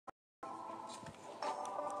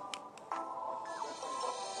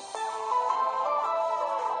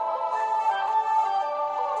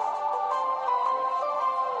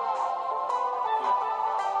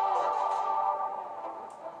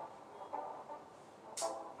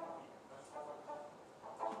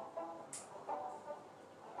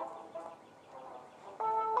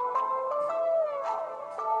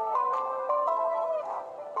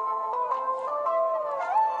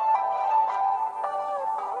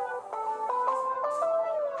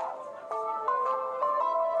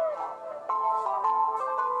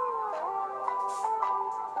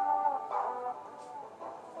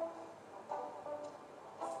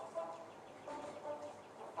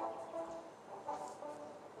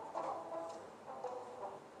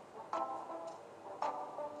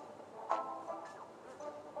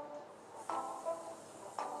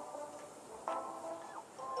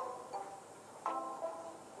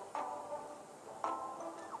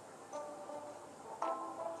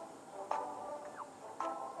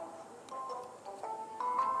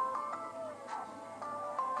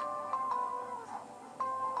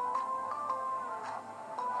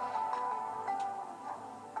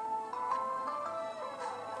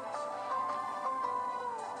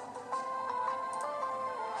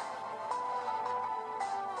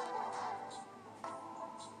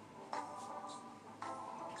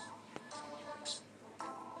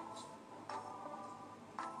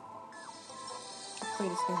play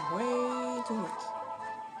this game way too much.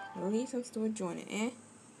 At least I'm still enjoying it, eh?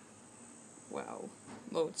 Wow.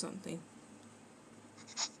 Load something.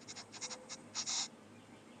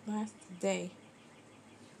 Last day.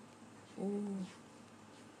 Ooh.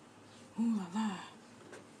 Ooh la la.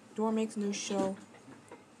 Dora makes a new show.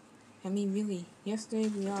 I mean, really, yesterday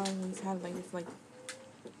we always had like this, like,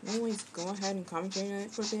 we always go ahead and commentate on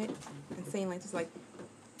it for a bit and saying like this, like,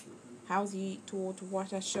 how's he told to watch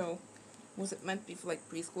that show? Was it meant to be for like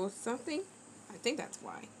preschool or something? I think that's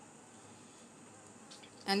why.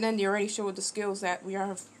 And then they already showed the skills that we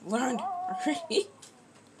have learned already,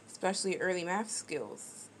 especially early math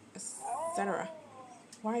skills, etc.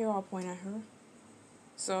 Why are you all pointing at her?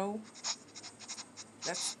 So,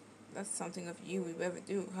 that's something of you we ever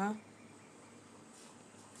do, huh?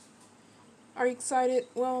 Are you excited?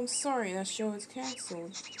 Well, I'm sorry, that show is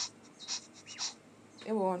cancelled.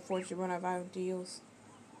 It will unfortunately run out of ideals.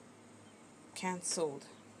 Cancelled.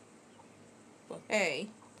 But hey,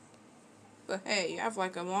 you have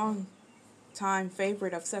like a long time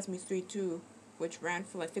favorite of Sesame Street 2, which ran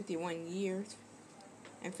for like 51 years,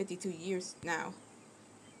 and 52 years now,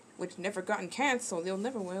 which never gotten cancelled. They'll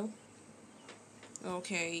never will.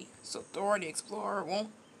 Okay, so Dora the Explorer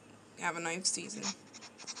won't have a 9th season.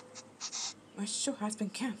 My show has been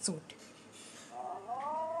cancelled.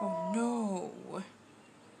 Oh no.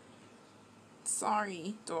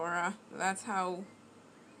 Sorry, Dora. That's how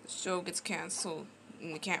the show gets cancelled.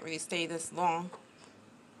 And it can't really stay this long.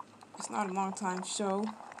 It's not a long time show.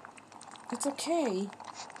 It's okay.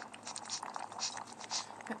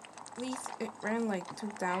 At least it ran like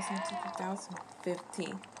 2000 to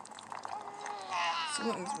 2015.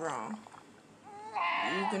 Something's wrong.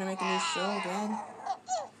 You gonna make a new show again?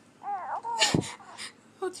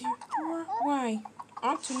 Oh dear, Dora. Why?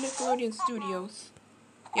 On to Nickelodeon Studios.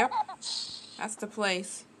 Yep, that's the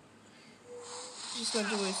place. She's gonna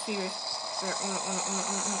do it serious.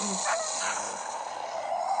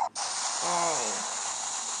 Oh.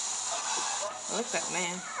 I like that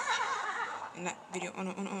man. In that video.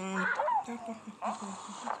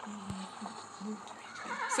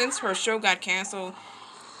 Since her show got cancelled,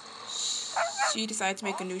 she decided to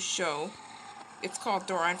make a new show. It's called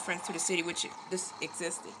Dora and Friends to the City, which this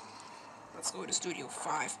existed. Let's go to Studio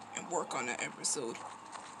 5 and work on that episode.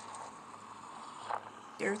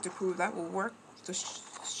 There's to prove that will work the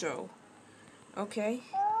show. Okay.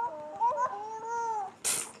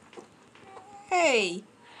 Hey!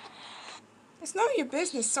 It's none of your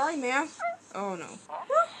business. Sorry, ma'am. Oh, no.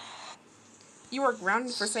 You are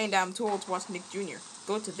grounded for saying that I'm too old to watch Nick Jr.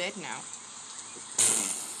 Go to bed now.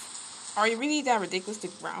 Are you really that ridiculous to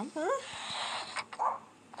ground her?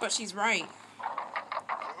 But she's right.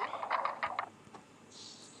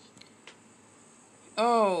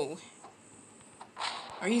 Oh.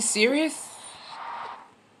 Are you serious?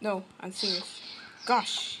 No, I'm serious.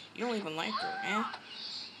 Gosh, you don't even like her, man.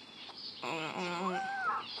 Oh no, oh no, oh no.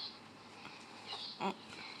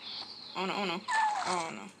 Oh no, oh no. Oh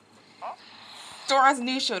no. Dora's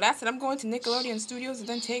new show. That's it. I'm going to Nickelodeon Studios and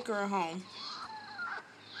then take her home.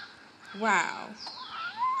 Wow.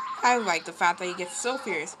 I like the fact that he gets so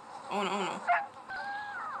fierce. Oh no, oh no.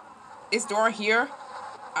 Is Dora here?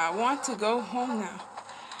 I want to go home now.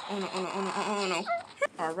 Oh no, oh no, oh no, oh no.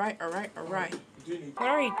 Alright. What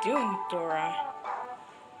are you doing, Dora?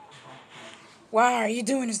 Why are you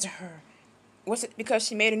doing this to her? Was it because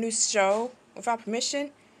she made a new show without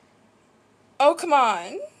permission? Oh, come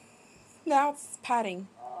on. Now it's patting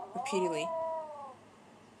repeatedly.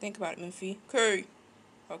 Think about it, Mimpi. Okay.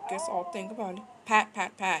 I guess I'll think about it.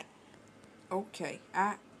 Pat. Okay.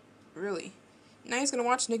 Really? Now he's gonna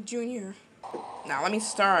watch Nick Jr. Now let me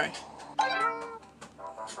start.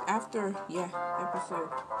 After, episode.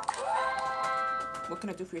 What can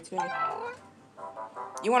I do for you today?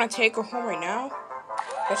 You want to take her home right now?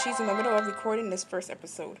 But she's in the middle of recording this first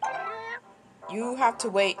episode. You have to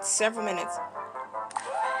wait several minutes.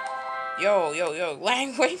 Yo,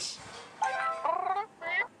 language.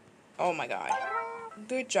 Oh my god.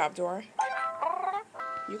 Good job, Dora.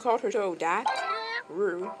 You called her show that?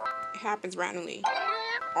 Rude. It happens randomly.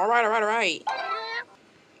 Alright.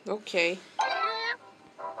 Okay.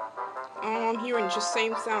 I'm hearing just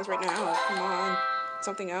same sounds right now. Come on.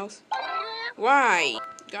 Something else? Why?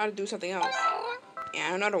 Gotta do something else.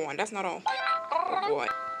 And another one. That's not all. Oh boy.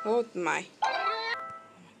 Oh my. Oh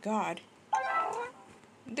my god.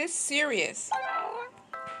 This serious.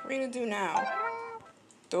 What are you gonna do now?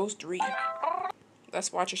 Those 3.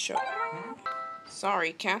 Let's watch a show.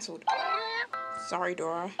 Sorry, cancelled. Sorry,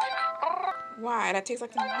 Dora. Why? That takes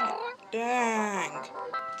like a minute. Dang.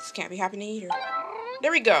 This can't be happening either.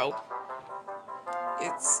 There we go.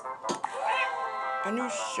 It's... A new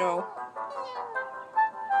show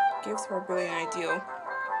gives her a brilliant ideal.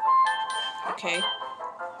 Okay.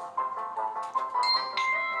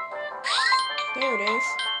 There it is.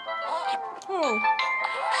 Oh.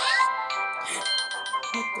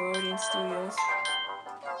 Nickelodeon Studios.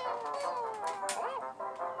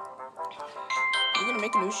 You're gonna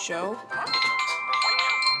make a new show?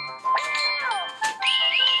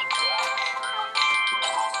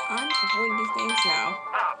 I'm avoiding these things now.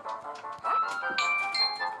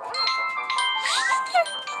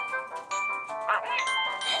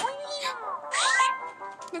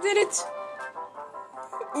 I did it!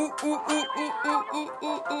 Ooh, ooh, ooh, ooh, ooh, ooh,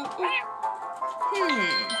 ooh, ooh, ooh.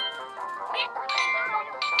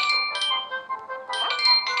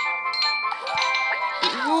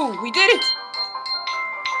 Ooh, we did it!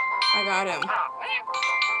 I got him.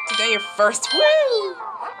 Today you're first. Woo!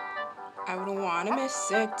 I wouldn't want to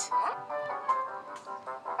miss it.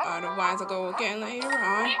 Otherwise I'll go again later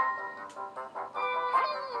on.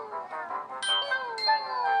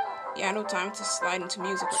 Yeah, no time to slide into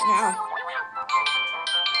music right now.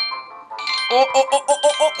 Oh, oh, oh, oh,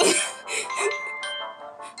 oh, oh.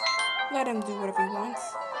 Let him do whatever he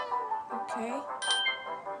wants. Okay.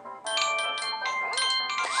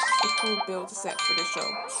 A cool build to set for the show.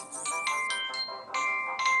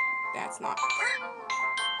 That's not.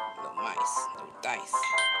 No mice. No dice.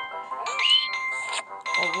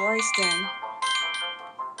 Alright then.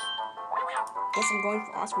 Guess I'm going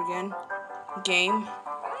for Oscar again. Game.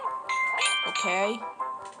 Okay.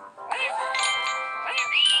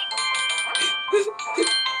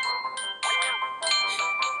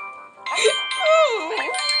 Oh,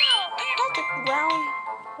 I have to ground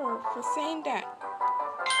her for saying that.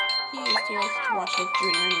 He is too old to watch Nick Jr.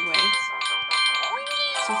 anyways.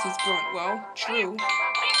 Since he's grown. Well, true.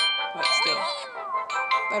 But still.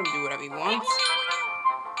 Let him do whatever he wants.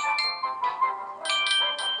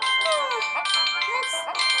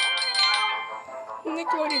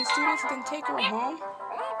 Nickelodeon Studios didn't take her home.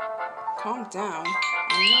 Calm down.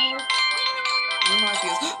 I know how it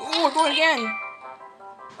feels. Ooh, we're going again.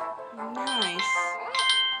 Nice.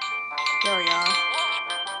 There we are.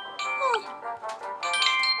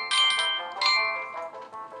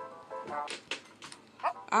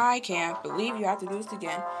 I can't believe you have to do this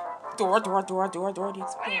again. Dora the Explorer.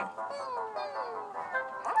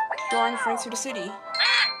 Dora and friends to the city.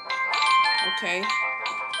 Okay.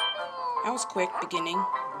 That was quick beginning.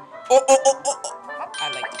 Oh.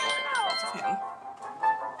 I like the parts of him.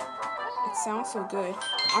 It sounds so good.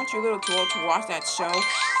 Aren't you a little too old to watch that show?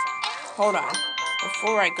 Hold on.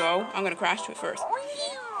 Before I go, I'm gonna crash to it first.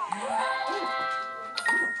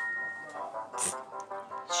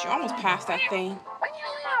 She almost passed that thing.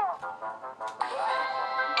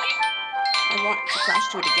 I want to crash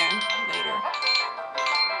to it again later.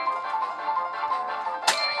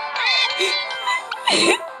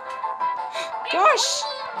 Gosh!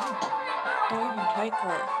 Don't even like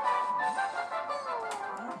her.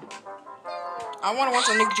 I want to watch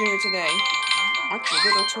Nick Jr. today. Aren't you a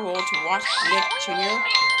little too old to watch Nick Jr.?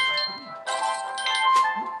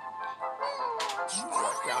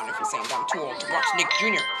 Ground if you're saying that I'm too old to watch Nick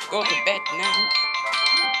Jr. Go to bed now.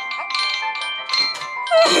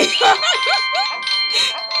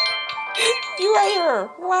 You ate her!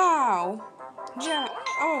 Wow! Jenna.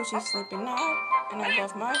 Oh, she's sleeping now. And I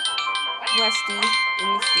love my Westie in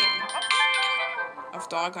this game of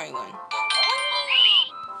Dog Island.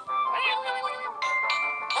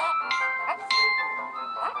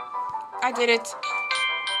 I did it.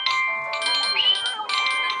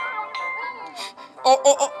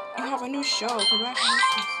 Oh, you have a new show.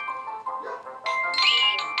 Congratulations.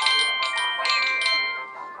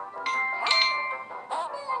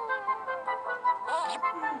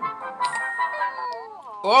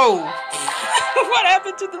 Oh. What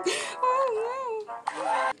happened to the... Oh, no.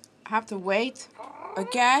 I have to wait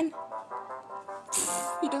again?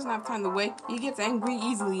 He doesn't have time to wait. He gets angry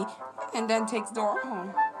easily and then takes Dora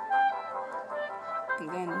home. And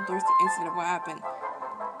then there's the incident of what happened.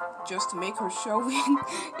 Just to make her show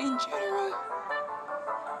in general.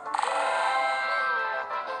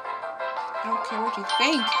 I don't care what you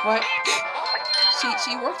think, but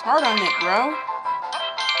she worked hard on it, bro.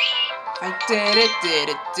 I did it.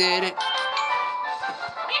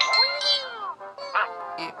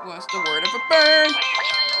 It was the word of a bird.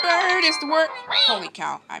 Bird is the word. Holy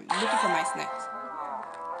cow, I'm looking for my snacks.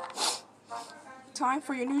 Time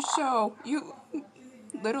for your new show. You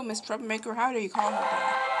little Miss Troublemaker, how do you call her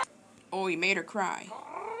that? Oh, you made her cry.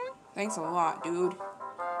 Thanks a lot, dude.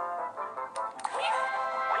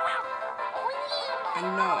 I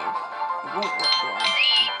know. It won't work, Dora.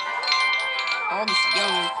 All this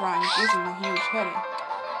yelling and crying gives him a huge headache.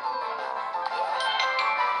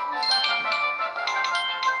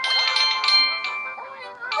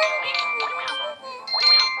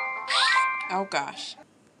 Oh gosh.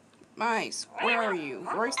 Mice, where are you?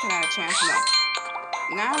 Royston had a chance left.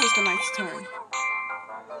 Now is the mice's turn.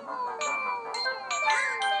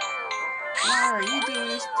 Why are you doing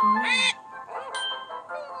this to me?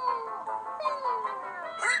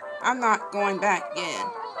 I'm not going back again.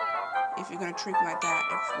 If you're gonna treat me like that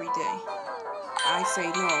every day. I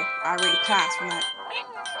say no. I already passed from that.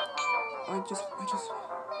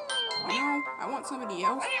 I want somebody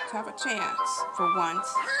else to have a chance for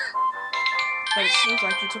once. But it seems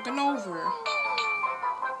like you took an over.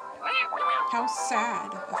 How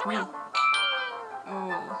sad of me.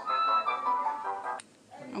 Oh.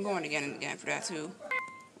 I'm going again and again for that too.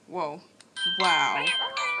 Whoa. Wow.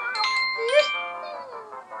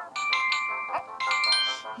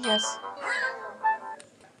 Yes.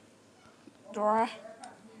 Dora.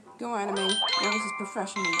 Go anime. Well, this is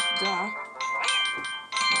professional. Duh.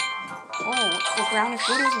 Oh, the grounded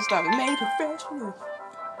photos and stuff. It made it professional.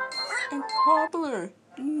 And popular.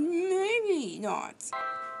 Maybe not.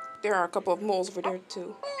 There are a couple of moles over there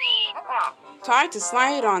too. Try to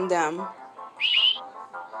slide on them.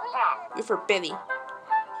 With her belly.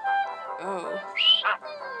 Oh.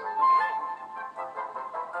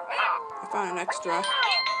 I found an extra.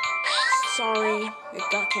 Sorry, it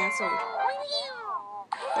got cancelled.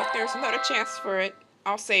 But there's another chance for it.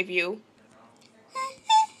 I'll save you.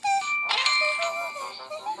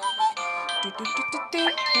 There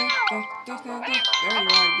you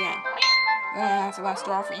are again. That's the last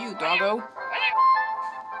straw for you, doggo.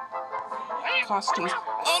 Costumes.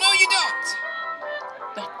 Oh no, you don't!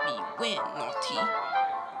 Let me win, naughty.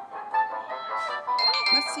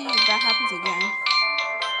 Let's see if that happens again.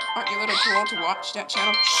 Aren't you a little too old to watch that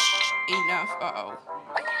channel? Shh, enough. Uh-oh.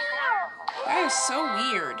 That is so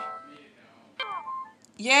weird.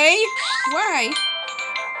 Yay? Why?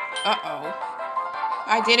 Uh-oh.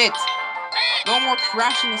 I did it. No more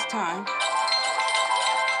crashing this time.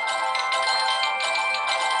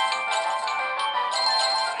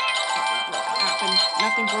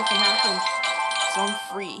 Nothing broken happened. So I'm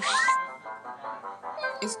free.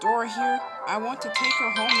 Is Dora here? I want to take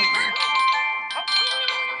her home with me.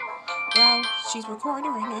 Well, she's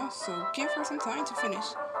recording right now, so give her some time to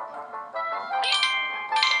finish.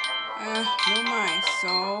 No mind,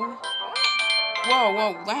 so...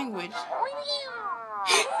 Whoa, language.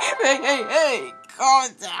 Hey, calm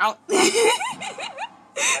down.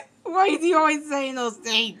 Why is he always saying those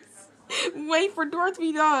things? Wait for Dora to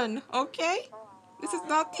be done, okay? This is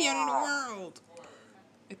not the end of the world.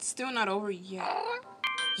 It's still not over yet.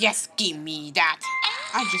 Yes, give me that.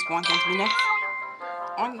 I just want them to be next.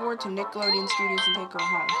 Onward to Nickelodeon Studios and take her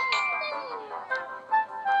home.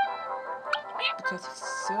 Because he's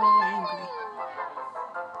so angry.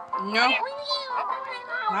 No.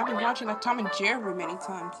 I've been watching like Tom and Jerry many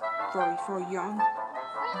times for a young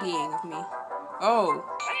being of me. Oh.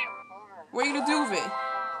 What are you gonna do with it?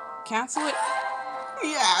 Cancel it?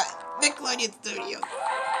 Yeah, Nickelodeon Studios.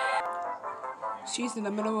 She's in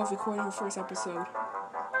the middle of recording her first episode.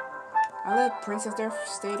 I let Princess there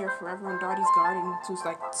stay there forever in Dottie's garden to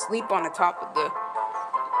like sleep on the top of the...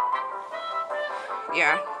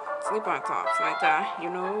 Yeah, sleep on top, so like that, you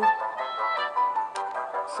know?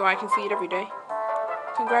 So I can see it every day.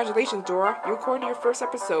 Congratulations, Dora. You recorded your first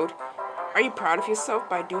episode. Are you proud of yourself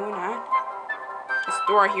by doing that? It's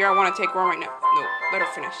Dora here. I want to take her on right now. No, let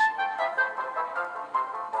her finish.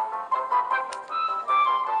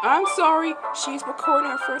 I'm sorry. She's recording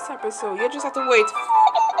her first episode. You just have to wait.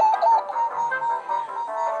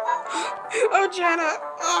 Oh, Jenna.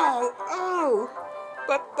 Oh.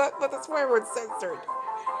 But the swear word's censored.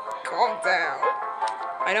 Calm down.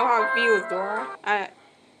 I know how it feels, Dora.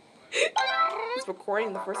 This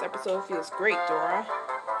recording the first episode feels great, Dora.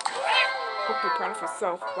 Hope you're proud of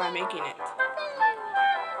yourself by making it.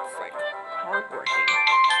 It's like heartbreaking.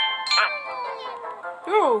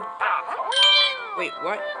 Oh! Wait,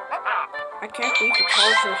 what? I can't believe you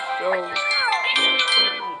called her so...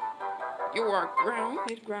 You are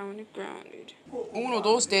grounded. Uno,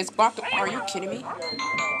 dos, tres, cuatro. Are you kidding me?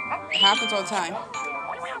 It happens all the time.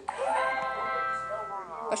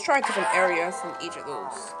 Let's try different areas in each of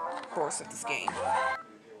those parts of this game.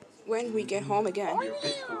 When we get home again.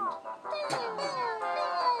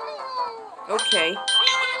 Okay.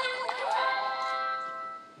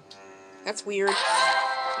 That's weird.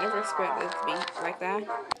 Never expected it to be like that.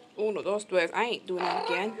 Uno, dos, tres. I ain't doing that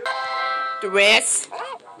again. Tres,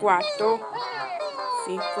 cuatro,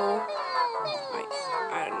 cinco.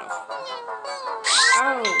 I don't know.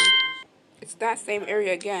 Oh. It's that same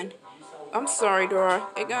area again. I'm sorry, Dora.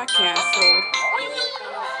 It got canceled.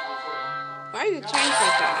 Why did it change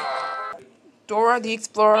like that? Dora the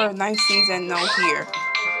Explorer 9th season, no here.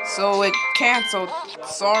 So it canceled.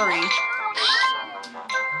 Sorry.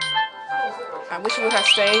 I wish it would have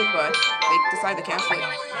stayed, but they decided to cancel it.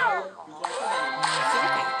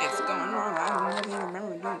 Something is going on. I don't really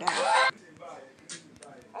remember doing that.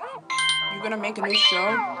 You're gonna make a new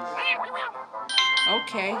show?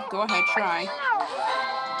 Okay, go ahead, try.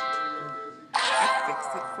 I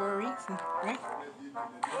fixed it for a reason, right?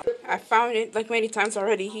 I found it like many times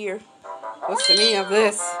already here. What's the meaning of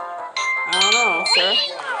this? I don't know, sir.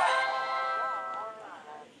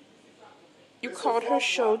 You called her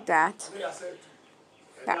show that?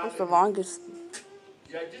 That was the longest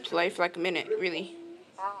play for like a minute, really.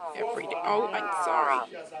 Every day. Oh, I'm sorry.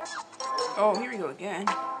 Oh, here we go again.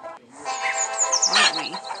 Aren't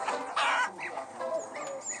we?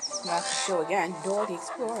 That's the show again. Dora the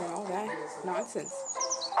Explorer and all that nonsense.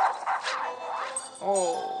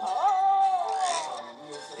 Oh.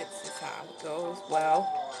 This is how it goes. Well.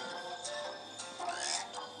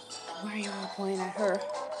 Why are you all pointing at her?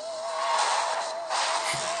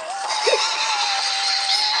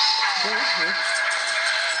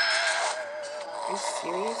 Are you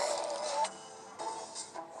serious?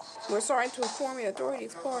 We're sorry to inform you that Dora the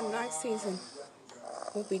Explorer 9th season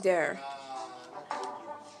won't be there.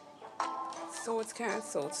 So it's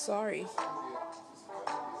cancelled. Sorry.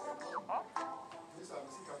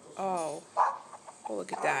 Oh. Oh,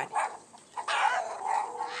 look at that.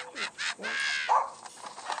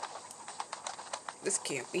 This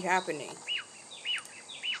can't be happening.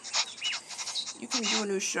 You can do a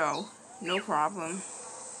new show. No problem.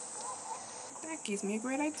 That gives me a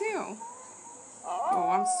great idea. Oh,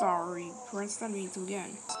 I'm sorry. Prince, that means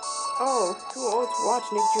again. Oh, too old to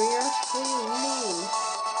watch, Nick Jr.? What do you mean?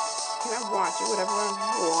 Can I watch it? Whatever I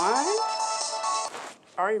want?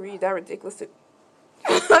 I already read that ridiculous. He's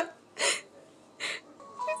like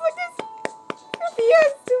this. He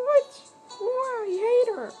has too much. Wow, you hate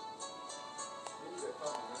her.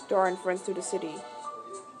 Dora and friends to the city.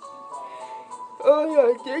 Oh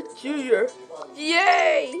yeah, Nick Jr.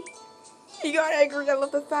 Yay! He got angry. I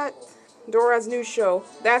love the fact. Dora's new show.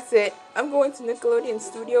 That's it. I'm going to Nickelodeon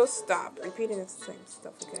Studios. Stop repeating the same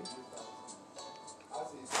stuff again.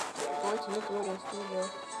 Going to Nickelodeon Studios.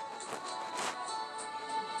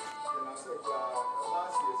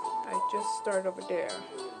 I just started over there.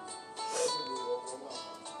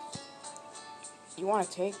 You want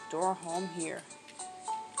to take Dora home here.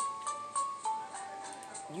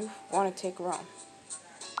 You want to take her home.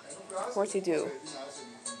 Of course you do.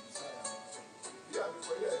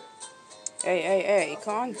 Hey,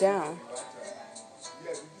 calm down.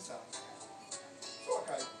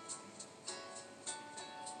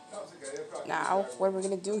 Now, what are we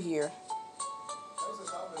going to do here?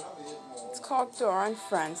 It's called Dora and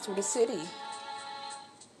Friends to the City.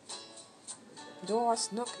 Dora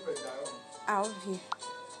snuck out of here.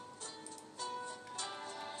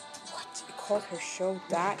 What? You called her show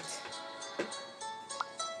that?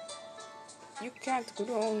 You can't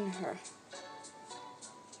condone her.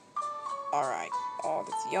 Alright, all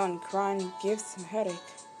this young crying gives him a headache.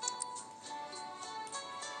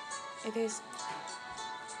 It is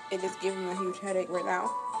giving him a huge headache right now.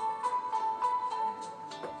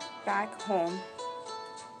 Back home.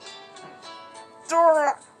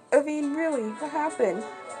 Dora! I mean, really, what happened?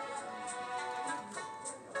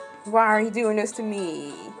 Why are you doing this to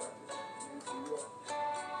me?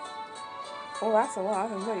 Oh, that's a lot.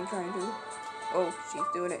 What are you trying to do? Oh, she's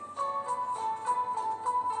doing it.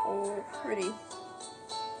 Oh, pretty.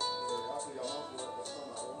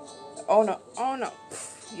 Oh no, oh no.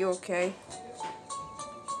 You okay?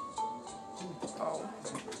 Oh.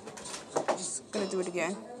 Just gonna do it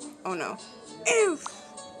again. Oh no. Ew!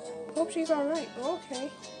 Hope she's alright.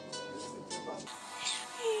 Okay.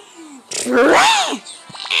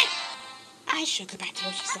 I should go back to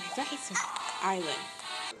what she said. That's an island.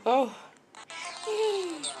 Oh.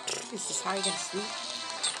 Is this how you gonna sleep?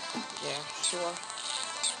 Yeah, sure.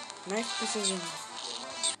 Nice decision.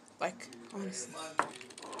 Like, honestly.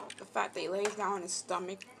 The fact that he lays down on his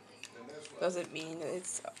stomach doesn't mean that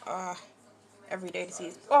it's every day to see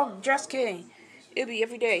his. Oh, just kidding. It'll be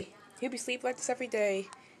every day. He'll be sleep like this every day.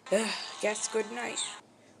 Guess good night.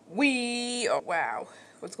 Oh wow.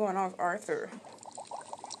 What's going on with Arthur?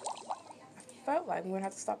 I felt like I'm gonna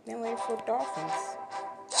have to stop being later for dolphins.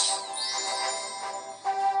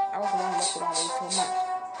 I was the one who left it on way too much.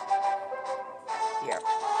 Yep,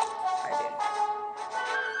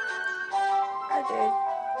 I did.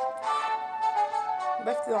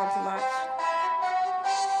 Left it on too much.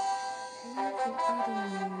 what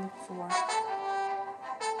am I gonna look for?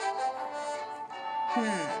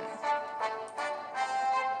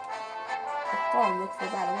 I thought I looked for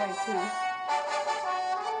that away too.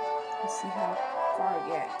 Let's see how far it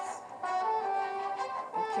gets.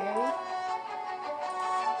 Okay.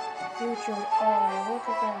 Future. Oh, look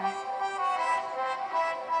at that.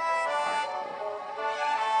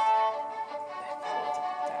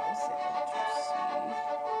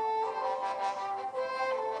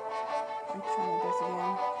 I'm trying this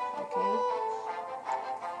again. Okay.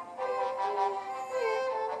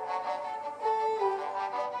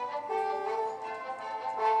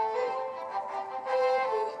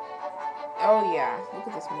 Oh yeah, look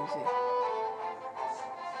at this music.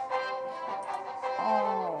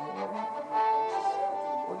 Oh,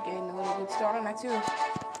 we're getting a little good start on that too.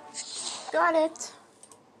 Got it.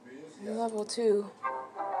 Level 2.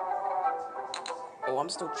 Oh, I'm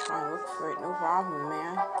still trying to look for it. No problem,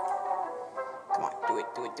 man. Come on, do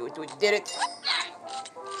it, do it, do it, do it. Did it.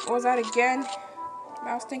 What was that again?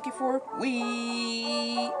 I was thinking for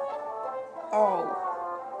we. Oh.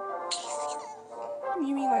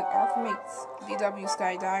 You mean like Arthur makes DW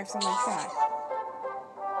skydive, something like that?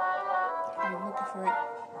 I'm looking for it.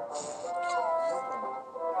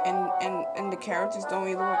 And the characters don't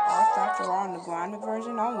even look like Arthur after all in the blind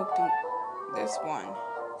version. I'm looking this one.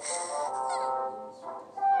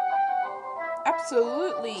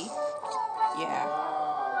 Absolutely. Yeah.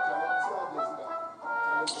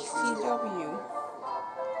 DW.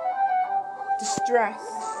 Distress.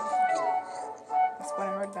 That's what I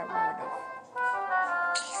heard that word of.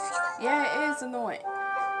 Yeah, it is annoying.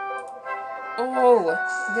 Oh,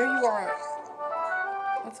 there you are.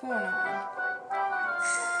 What's going on?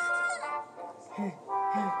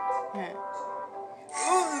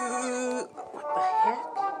 What the heck?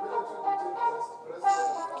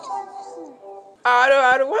 I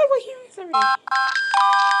don't, why do I hear this every day?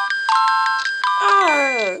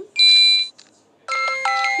 Ah!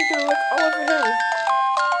 You're gonna look all over him.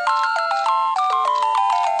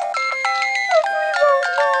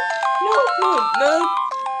 No.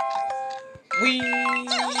 We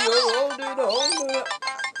hold it.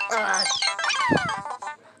 Ah.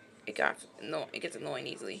 It gets annoying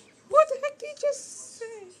easily. What the heck did you just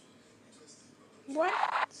say? What?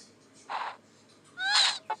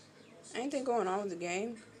 Anything going on with the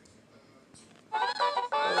game?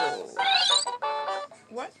 Oh.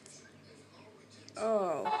 What?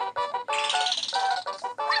 Oh.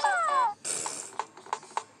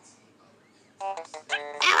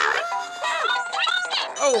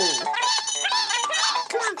 Oh.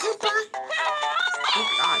 Come on, Cooper. Oh,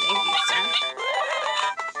 thank you, son.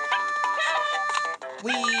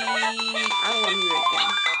 I don't want to hear it again.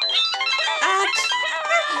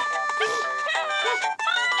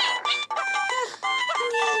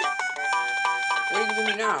 What are you gonna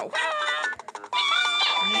do now?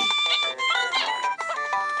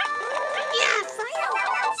 Yeah, fire!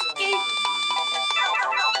 Escape!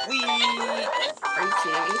 Are you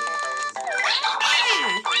kidding me?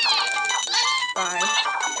 Bye.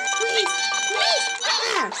 Please!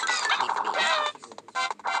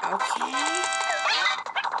 Okay.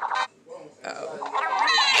 Uh-oh.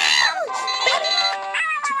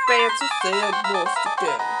 Too bad to say I lost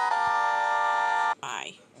again.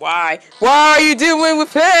 Why? What are you doing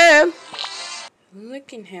with him?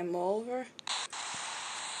 Licking him over.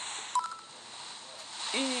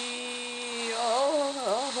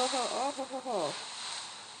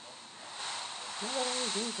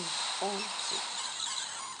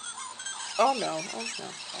 Oh no.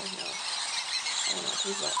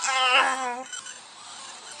 He's like, ah!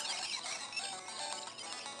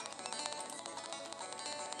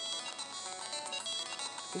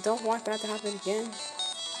 You don't want that to happen again?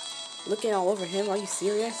 Looking all over him, are you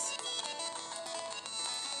serious?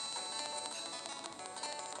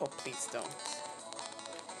 Oh, please don't.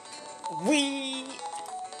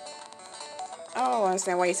 I don't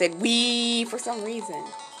understand why you said we for some reason.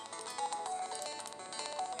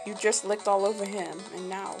 You just licked all over him, and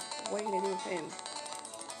now, what are you gonna do with him?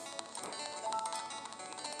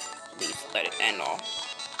 Please, let it end all.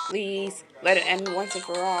 Please, let it end once and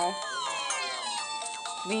for all.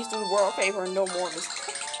 Please do the world a favor and no more of this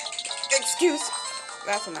excuse.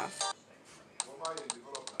 That's enough.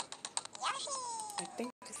 I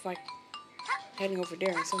think it's like heading over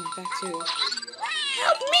there and something like that too.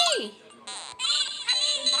 Help me!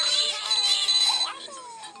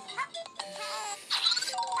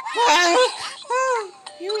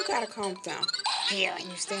 You gotta calm down. Here, and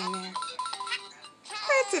you stand there.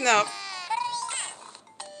 That's enough.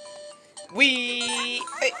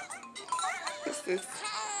 Hey. What's this?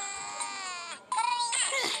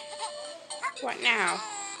 What now?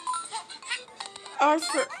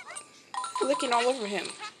 Arthur licking all over him.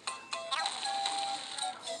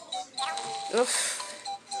 Oof.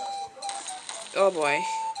 Oh boy.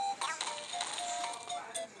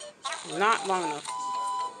 Not long enough.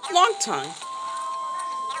 Long tongue.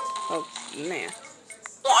 Oh man.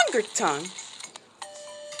 Longer tongue.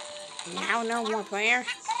 Now no more, player.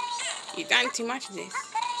 You've done too much of this.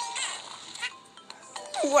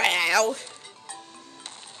 Wow.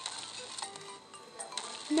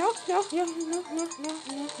 No.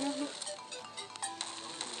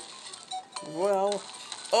 Well.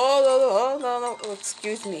 Oh, no. Oh,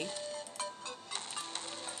 excuse me.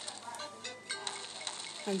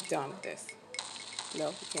 I'm done with this. No,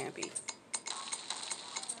 it can't be.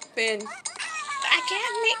 Finn. I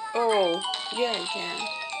can't make... Oh, yeah, you can.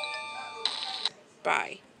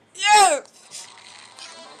 Bye. Yeah!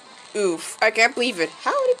 Oof, I can't believe it.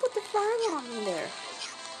 How did he put the fire alarm in there?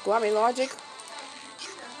 Globby logic?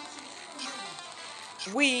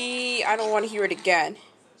 I don't want to hear it again.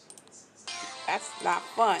 That's not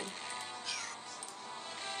fun.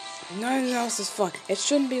 Nothing else is fun. It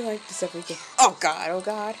shouldn't be like this every day. Oh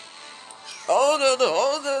god. Oh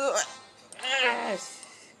no. Yes.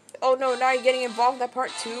 Oh no, now you're getting involved in that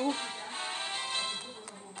part too?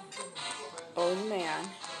 Oh man.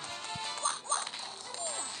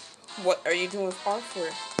 What are you doing with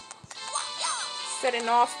Arthur? Setting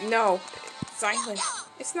off? No. Silent.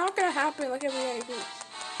 It's not gonna happen like every other thing.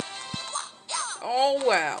 Oh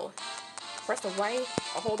well. Press the right.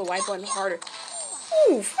 I'll hold the white button harder.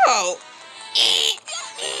 Oof. Oh.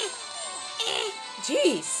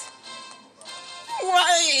 Jeez.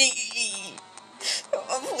 Why?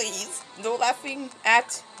 Oh, please. No laughing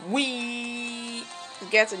at we. It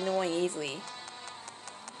gets annoying easily.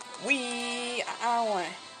 I don't want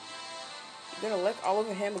to. You're gonna lick all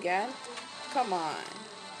over him again? Come on.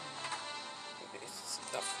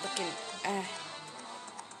 Enough licking.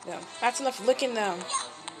 No. That's enough licking them.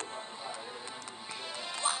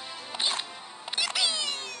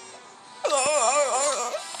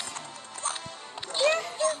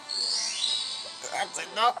 That's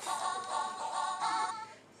enough.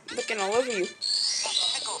 Licking all over you.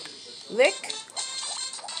 Lick.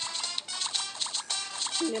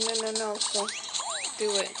 No. Don't do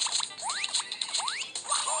it.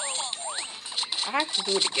 I have to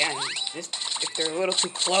do it again. Just if they're a little too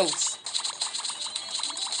close.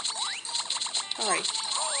 Alright.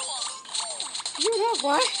 You know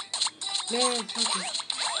what? No. Okay.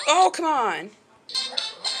 Oh, come on.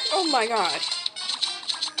 Oh my god.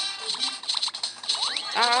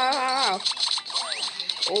 Ow.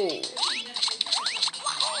 Oh.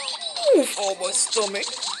 Oof, oh, my stomach.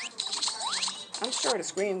 I'm sure the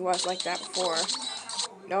screen was like that before.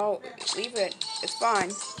 No, leave it. It's fine.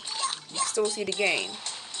 You can still see the game.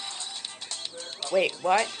 Wait,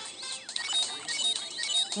 what?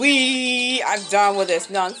 I'm done with this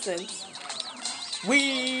nonsense.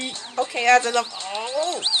 Okay, that's enough.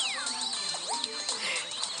 Oh!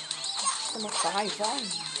 Number 5 on.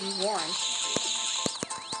 Be warned.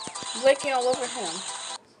 Licking all over him.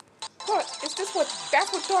 What? That's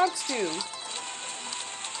what dogs do.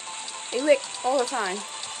 They lick all the time.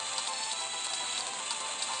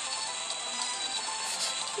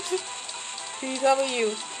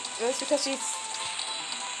 PW. That's because she's...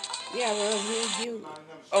 Yeah, well, you.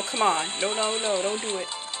 Oh, come on. No, don't do it.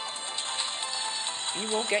 You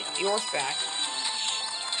won't get yours back.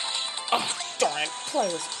 Oh, darn it.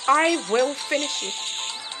 Players. I will finish it.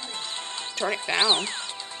 Turn it down.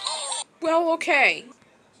 Well, okay.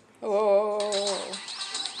 Oh.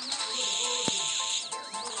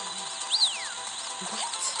 What?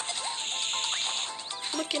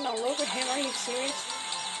 Looking all over him? Are you serious?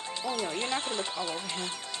 Oh no, you're not gonna look all over him.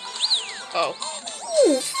 Oh.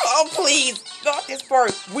 Oof. Oh, please. Not this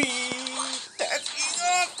part. That's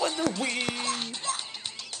enough with the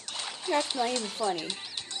That's not even funny.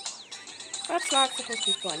 That's not supposed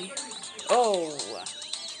to be funny. Oh.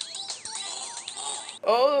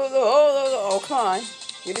 Oh, come on.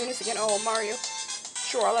 You're doing this again? Oh, Mario.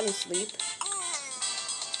 Sure, I'll let me sleep.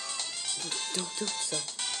 Don't do so.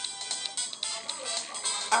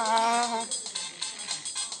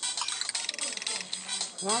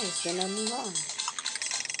 Well, I'm just gonna move on.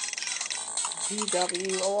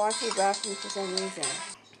 PW. Oh, I feel bad for you for some reason.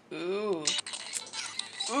 Ooh.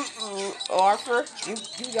 Arthur, you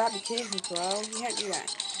gotta be kidding me, bro. You can't do that.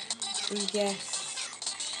 Yes.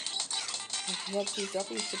 Well,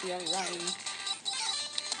 PW should be alright.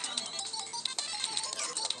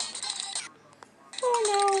 Oh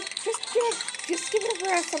no. Just give it a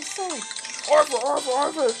rest. I'm sorry.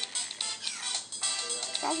 Arthur.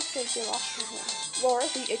 Sounds like they get off the Laura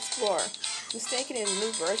the Explorer. Mistaken in a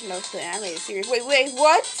new version of the animated series. Wait,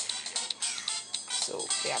 what? So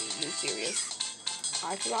they have a new series.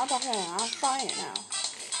 I forgot about that. I'm fine now.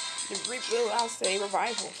 The reboot, I'll say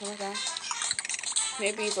revival, something like that.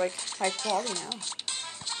 Maybe it's like high quality now.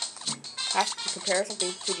 Have to compare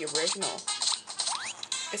something to the original.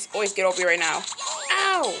 Let's always get over here right now.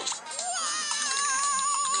 Ow!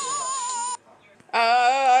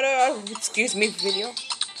 Excuse me, video.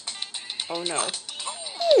 Oh no.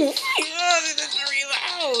 Ooh, yeah, this is very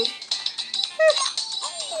loud.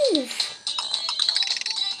 Ooh.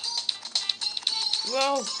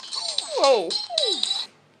 Whoa. Whoa.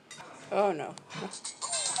 Oh no.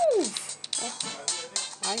 Ooh.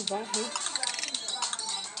 I want you.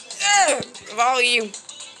 Volume.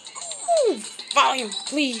 Ooh. Volume,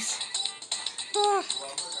 please. Ah.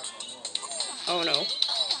 Oh no.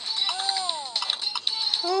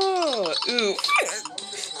 Oh, ooh.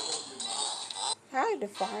 How did the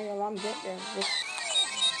fire alarm get there?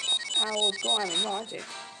 How was going in logic?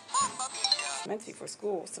 It's meant to be for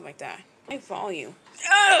school, something like that. My volume.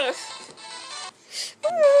 Ugh!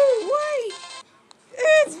 Ooh, why?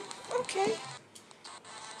 It's okay.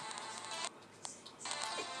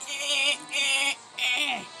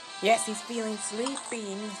 Yes, he's feeling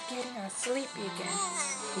sleepy and he's getting all sleepy again.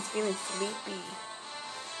 He's feeling sleepy.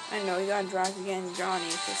 I know, you gotta drive again, Johnny.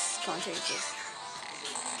 It's just contagious.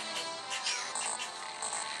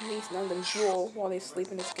 At least none of them drool while they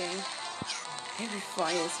sleep in this game. It'd be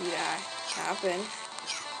funny to see that happen.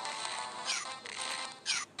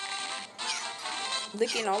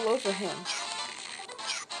 Licking all over him.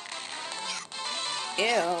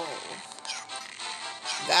 Ew.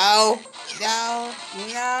 No. No.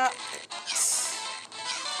 No.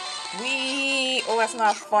 Oh, that's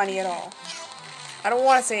not funny at all. I don't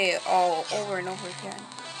want to say it all over and over again.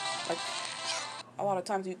 Like, a lot of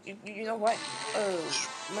times, you know what? Oh,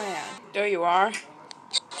 man. There you are.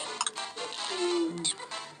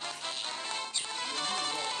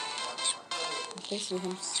 Basically,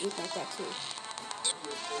 him sleeping like that, too.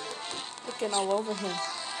 Looking all over him.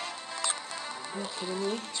 Are you kidding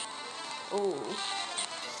me? Oh.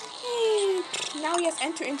 Now he has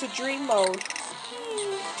entered into dream mode.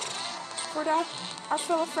 For that, our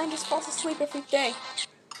fellow friend just falls asleep every day.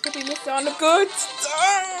 He'll be missing on the good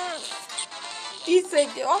stuff. He said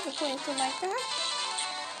the office playing something like that.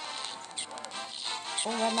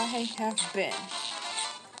 Oh, that might have been.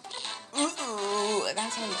 Ooh,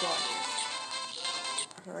 that's how you go.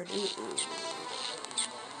 I heard ooh.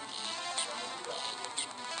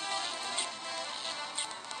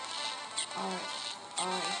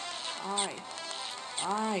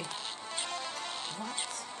 I. What?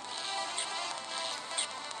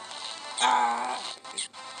 Ah.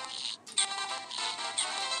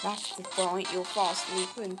 That's the point you'll fall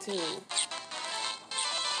asleep into.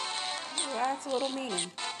 That's a little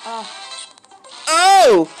meaning.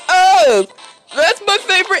 Oh! That's my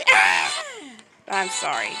favorite. I'm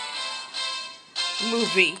sorry.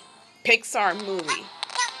 Movie. Pixar movie.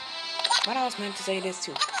 But I was meant to say this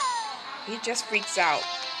too. He just freaks out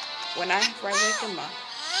when I wake him up.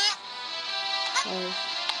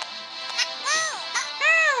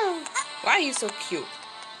 Why are you so cute?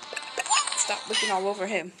 Stop looking all over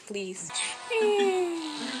him, please.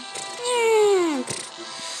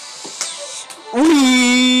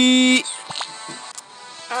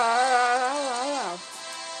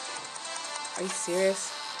 Are you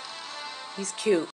serious? He's cute.